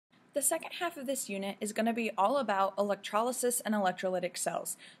The second half of this unit is going to be all about electrolysis and electrolytic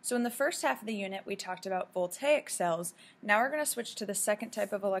cells. So in the first half of the unit we talked about voltaic cells. Now we're going to switch to the second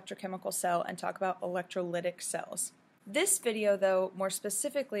type of electrochemical cell and talk about electrolytic cells. This video, though, more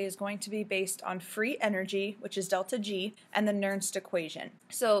specifically is going to be based on free energy, which is delta G, and the Nernst equation.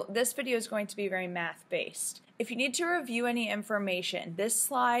 So this video is going to be very math-based. If you need to review any information, this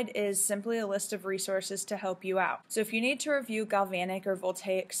slide is simply a list of resources to help you out. So if you need to review galvanic or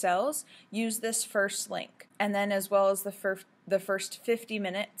voltaic cells, use this first link, and then as well as the first 50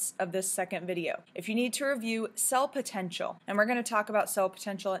 minutes of this second video. If you need to review cell potential, and we're going to talk about cell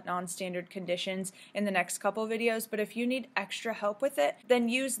potential at non-standard conditions in the next couple videos, but if you need extra help with it, then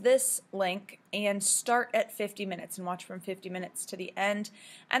use this link and start at 50 minutes and watch from 50 minutes to the end.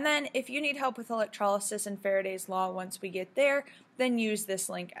 And then if you need help with electrolysis and Faraday's law once we get there, then use this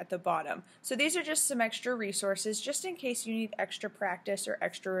link at the bottom. So these are just some extra resources just in case you need extra practice or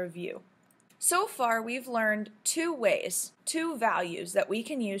extra review. So far, we've learned two values that we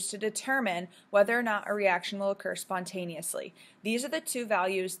can use to determine whether or not a reaction will occur spontaneously. These are the two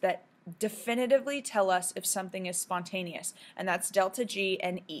values that definitively tell us if something is spontaneous, and that's delta G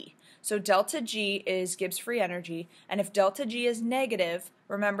and E. So delta G is Gibbs free energy, and if delta G is negative,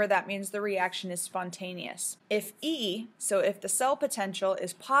 remember that means the reaction is spontaneous. If E, so if the cell potential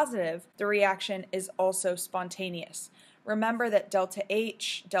is positive, the reaction is also spontaneous. Remember that delta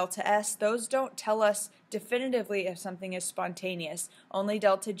H, delta S, those don't tell us definitively if something is spontaneous, only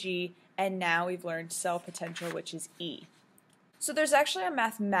delta G, and now we've learned cell potential, which is E. So there's actually a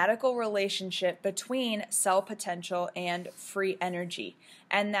mathematical relationship between cell potential and free energy,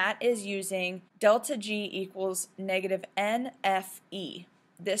 and that is using delta G equals negative NFE.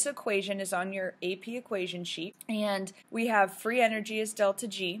 This equation is on your AP equation sheet, and we have free energy as delta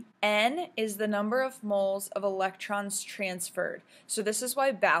G. N is the number of moles of electrons transferred. So this is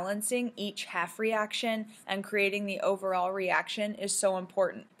why balancing each half reaction and creating the overall reaction is so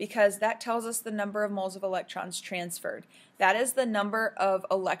important, because that tells us the number of moles of electrons transferred. That is the number of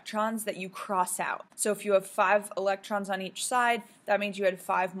electrons that you cross out. So if you have 5 electrons on each side, that means you had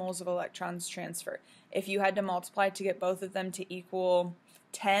 5 moles of electrons transferred. If you had to multiply to get both of them to equal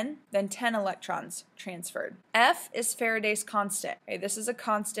 10, then 10 electrons transferred. F is Faraday's constant. Okay, this is a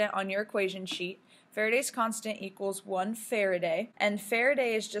constant on your equation sheet. Faraday's constant equals 1 Faraday, and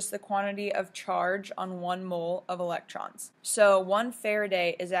Faraday is just the quantity of charge on 1 mole of electrons. So 1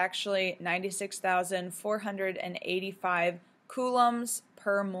 Faraday is actually 96,485 coulombs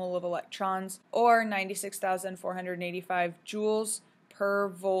per mole of electrons, or 96,485 joules per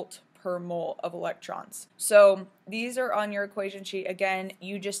volt per mole of electrons. So these are on your equation sheet. Again,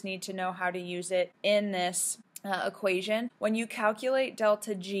 you just need to know how to use it in this equation. When you calculate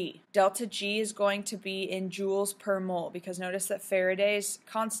delta G is going to be in joules per mole, because notice that Faraday's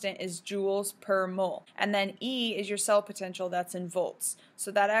constant is joules per mole. And then E is your cell potential, that's in volts.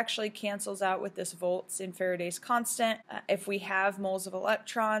 So that actually cancels out with this volts in Faraday's constant. If we have moles of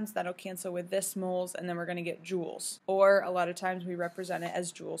electrons, that'll cancel with this moles, and then we're going to get joules. Or a lot of times we represent it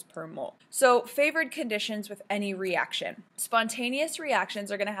as joules per mole. So favored conditions with any reaction. Spontaneous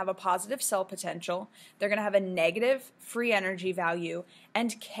reactions are going to have a positive cell potential. They're going to have a negative free energy value,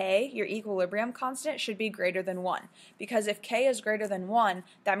 and K, your equilibrium constant, should be greater than 1. Because if K is greater than 1,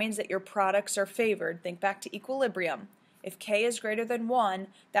 that means that your products are favored. Think back to equilibrium. If K is greater than 1,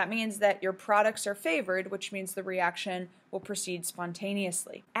 that means that your products are favored, which means the reaction will proceed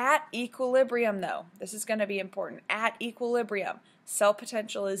spontaneously. At equilibrium, though, this is going to be important. At equilibrium, cell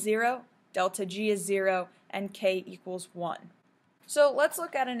potential is 0, delta G is 0, and K equals 1. So let's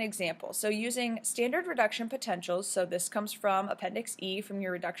look at an example. So using standard reduction potentials, so this comes from Appendix E from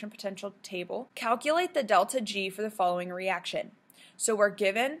your reduction potential table, calculate the delta G for the following reaction. So we're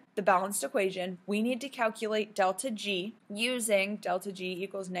given the balanced equation. We need to calculate delta G using delta G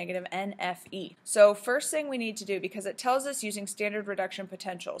equals negative NFE. So first thing we need to do, because it tells us using standard reduction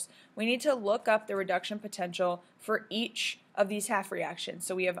potentials, we need to look up the reduction potential for each of these half reactions.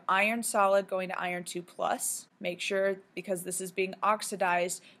 So we have iron solid going to iron 2 plus. Make sure, because this is being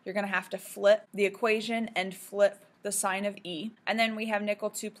oxidized, you're going to have to flip the equation and flip the sign of E. And then we have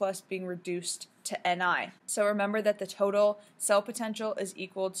nickel 2 plus being reduced to Ni. So remember that the total cell potential is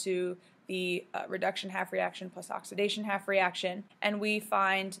equal to the reduction half reaction plus oxidation half reaction, and we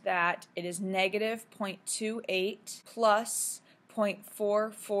find that it is negative 0.28 plus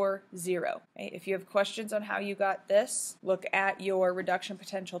 0.440. Okay, if you have questions on how you got this, look at your reduction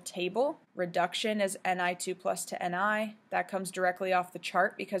potential table. Reduction is Ni2 plus to Ni. That comes directly off the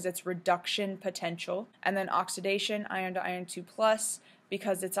chart because it's reduction potential. And then oxidation, iron to iron 2 plus,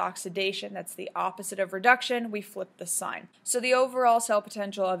 because it's oxidation, that's the opposite of reduction, we flip the sign. So the overall cell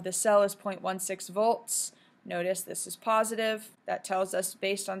potential of the cell is 0.16 volts. Notice this is positive. That tells us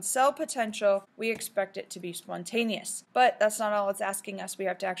based on cell potential, we expect it to be spontaneous. But that's not all it's asking us. We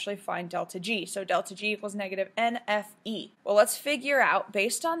have to actually find delta G. So delta G equals negative NFE. Well, let's figure out,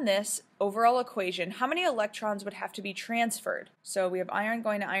 based on this overall equation, how many electrons would have to be transferred. So we have iron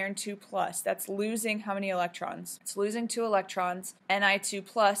going to iron 2+. That's losing how many electrons? It's losing 2 electrons.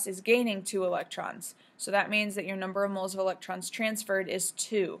 Ni2+ is gaining 2 electrons. So that means that your number of moles of electrons transferred is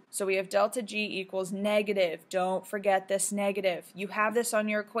 2. So we have delta G equals negative. Don't forget this negative. You have this on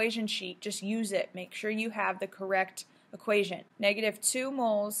your equation sheet. Just use it. Make sure you have the correct equation. Negative 2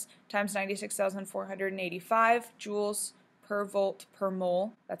 moles times 96,485 joules per volt per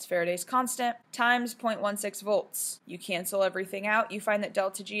mole, that's Faraday's constant, times 0.16 volts. You cancel everything out. You find that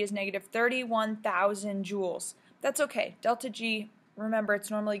delta G is negative 31,000 joules. That's okay. Delta G, remember,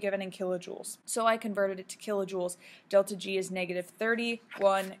 it's normally given in kilojoules. So I converted it to kilojoules. Delta G is negative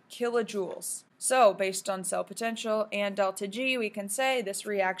 31 kilojoules. So based on cell potential and delta G, we can say this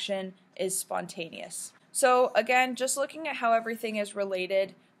reaction is spontaneous. So again, just looking at how everything is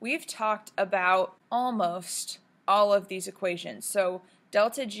related, we've talked about almost all of these equations. So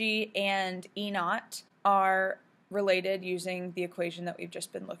delta G and E naught are related using the equation that we've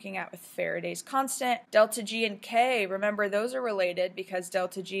just been looking at with Faraday's constant. Delta G and K, remember those are related because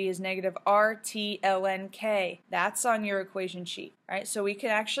delta G is negative RT ln K. That's on your equation sheet, right? So we can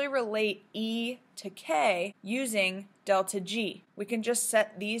actually relate E to K using delta G. We can just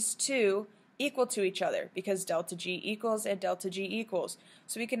set these two equal to each other because delta G equals and delta G equals.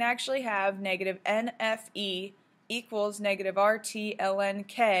 So we can actually have negative NFE equals negative RT ln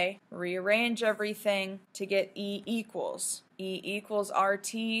K, rearrange everything to get E equals. E equals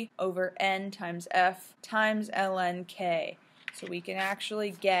RT over N times F times ln K. So we can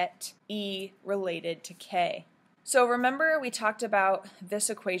actually get E related to K. So remember we talked about this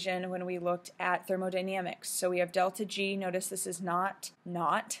equation when we looked at thermodynamics. So we have delta G, notice this is not.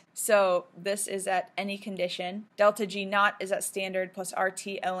 So this is at any condition. Delta G naught is at standard plus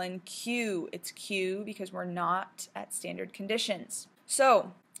RT ln Q. It's Q because we're not at standard conditions.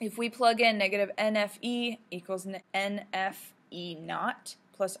 So if we plug in negative NFE equals NFE naught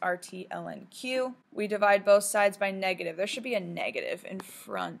plus RT ln Q, we divide both sides by negative. There should be a negative in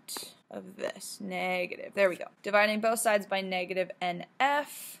front of this. Negative. There we go. Dividing both sides by negative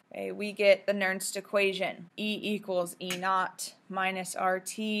NF, okay, we get the Nernst equation. E equals E naught minus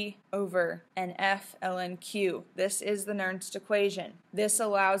RT over NF ln Q. This is the Nernst equation. This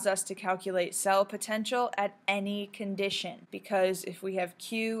allows us to calculate cell potential at any condition because if we have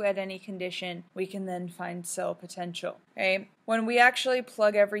Q at any condition, we can then find cell potential. Okay? When we actually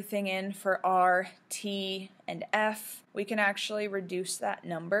plug everything in for R, T, and F, we can actually reduce that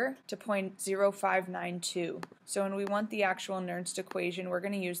number to 0.0592. So when we want the actual Nernst equation, we're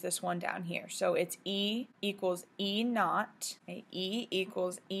going to use this one down here. So it's E equals E naught, okay? E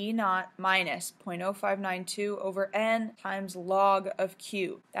equals E naught minus 0.0592 over N times log of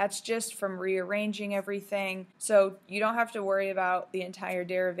Q. That's just from rearranging everything. So you don't have to worry about the entire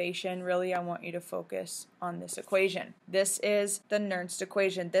derivation. Really, I want you to focus on this equation. This is the Nernst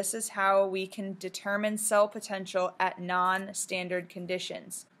equation. This is how we can determine cell potential at non-standard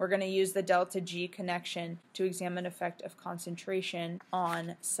conditions. We're going to use the delta G connection to examine effect of concentration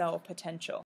on cell potential.